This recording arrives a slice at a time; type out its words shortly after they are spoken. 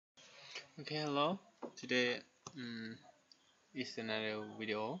Okay, hello. Today is another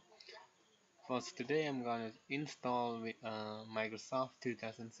video. First, today I'm gonna install with Microsoft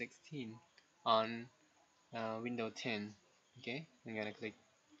 2016 on Windows 10. Okay, I'm gonna click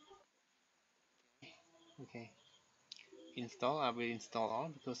okay. Install. I will install all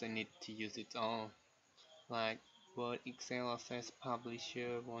because I need to use it all. Like Word, Excel, Access,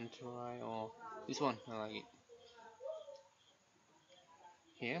 Publisher, OneDrive, or this one. I like it.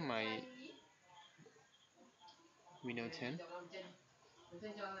 Here my Windows 10.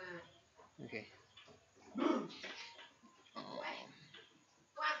 Okay. Oh,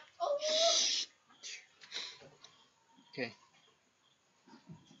 okay,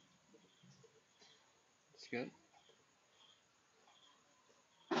 it's good.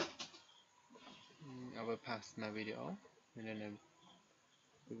 I will pass my video and then I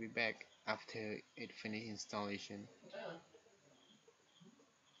will be back after it finish installation.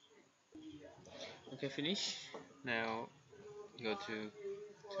 Okay, finish. Now go to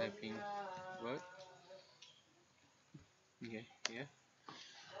typing Word. Okay, yeah.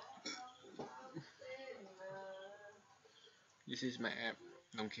 This is my app.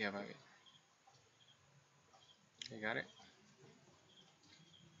 Don't care about it. I got it.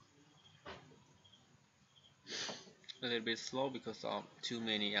 A little bit slow because of too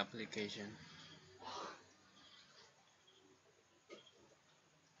many applications.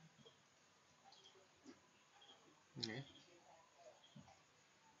 Okay.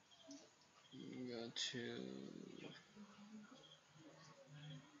 Go to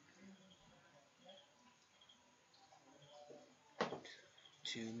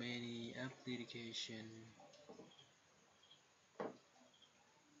too many application.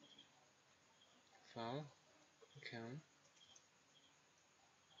 File account.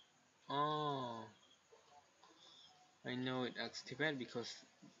 Oh, I know it Activete because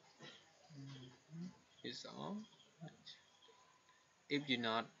it's on. If you're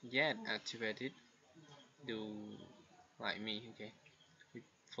not yet activated, do like me. Okay,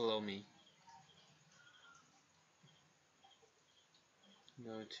 follow me.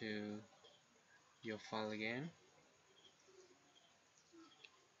 Go to your file again.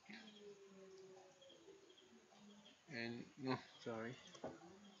 And no, sorry.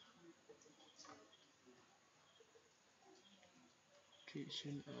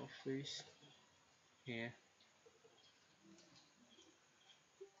 Kitchen office. Here.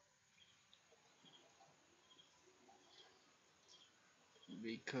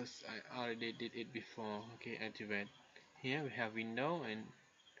 Because I already did it before. Okay, activate. Here we have window and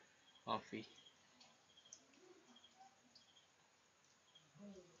office.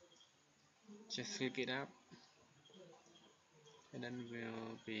 Just click it up and then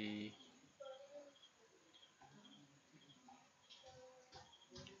will be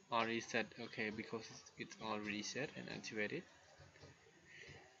already set. Okay, because it's already set and activated.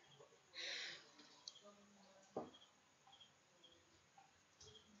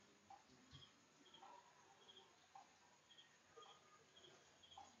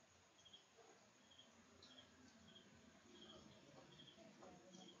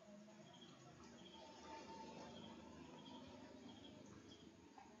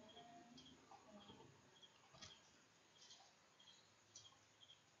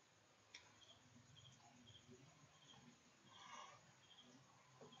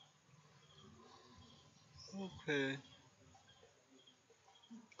 Okay.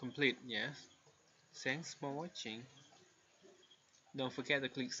 Complete, yes. Thanks for watching. Don't forget to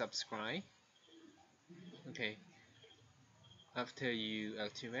click subscribe. Okay. After you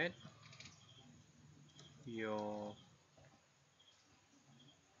activate, your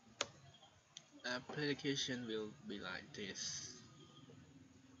application will be like this.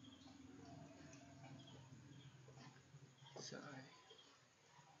 So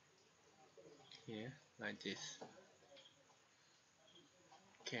here, like this.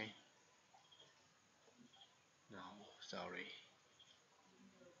 Okay. No, sorry.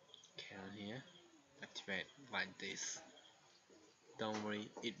 Can here activate like this. Don't worry,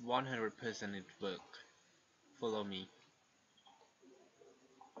 it 100% it work. Follow me.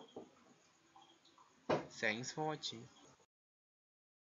 Thanks for watching.